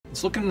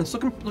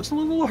looks a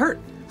little hurt.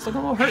 It's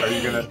looking a little hurt.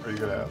 Are you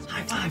gonna ask?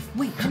 High five.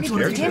 Wait, how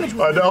much damage?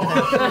 I know.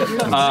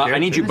 I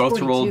need you both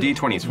to roll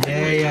d20s for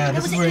me. Yeah,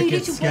 this is where it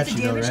gets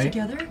sketchy though, right?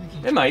 Together?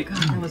 It might.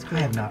 I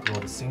have not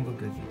rolled a single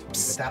good d20,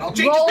 but that'll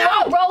change Roll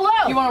now. low, roll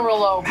low. You want to roll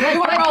low. You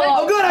want to roll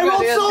low. Oh good, I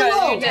rolled so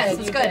low. Yes,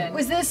 it's good.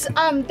 Was this, is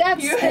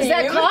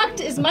that cocked?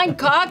 Is mine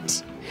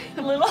cocked?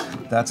 A little.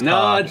 That's No,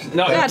 cocked.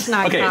 no. That's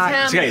not okay.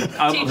 cocked. Okay.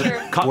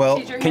 Teacher.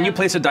 Well, Can you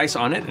place a dice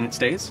on it and it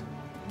stays?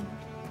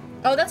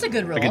 Oh, that's a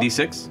good roll. Like a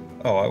d6?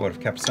 Oh, I would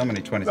have kept so many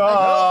 20s.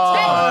 Oh,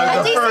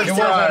 A the D6 first is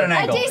one. a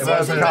D6 It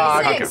was is a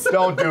cocked. D6.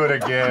 Don't do it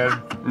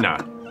again. No.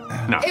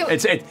 No.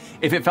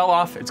 If it fell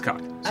off, it's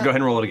cocked. So go ahead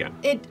and roll it again.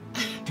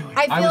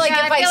 I feel like if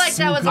I feel like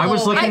that was a I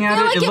was little. looking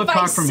at it. It looked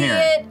cocked from here. I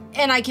feel like if I see it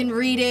and I can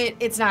read it,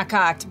 it's not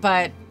cocked,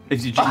 but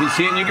If you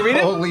see it and you can read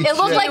it? Holy it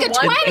looked like a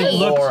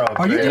 20.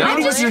 Are you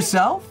debating with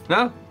yourself?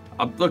 No.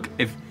 Look,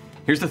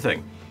 here's the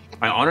thing.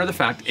 I honor the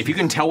fact, if you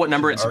can tell what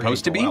number it's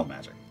supposed to be, Wild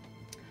magic.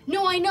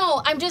 No, I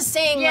know. I'm just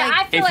saying, Yeah, I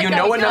like, feel if like you that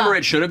know was what number cocked.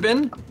 it should have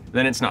been,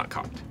 then it's not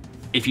cocked.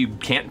 If you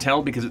can't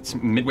tell because it's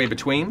midway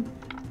between,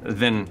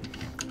 then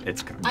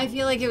it's cocked. I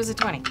feel like it was a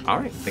 20. All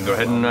right, then go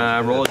ahead and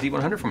roll a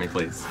d100 for me,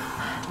 please.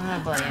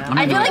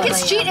 I feel like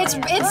it's cheat. It's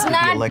The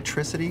not.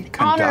 electricity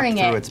honoring conduct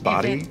through it its if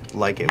body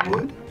like it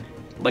would?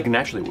 Like it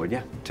naturally would,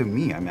 yeah. To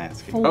me, I'm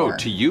asking. Oh,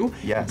 to you?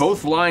 Yes.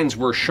 Both lines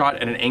were shot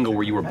at an angle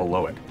where you were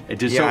below it. It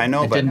did Yeah, so. I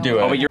know, but Didn't do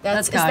Oh, it. but you're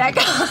Is that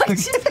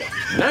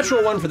cocked?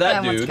 natural one for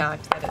that That one's dude.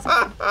 cocked.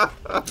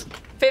 That is.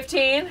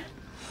 15.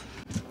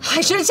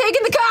 I should have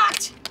taken the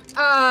cocked.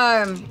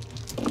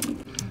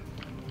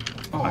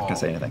 I'm not gonna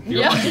say anything.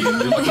 You're lucky.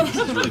 This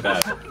is really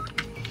bad.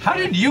 How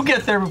did you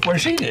get there before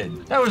she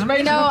did? That was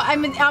amazing. No,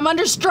 I'm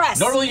under stress.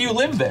 Normally you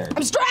live there.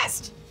 I'm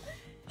stressed.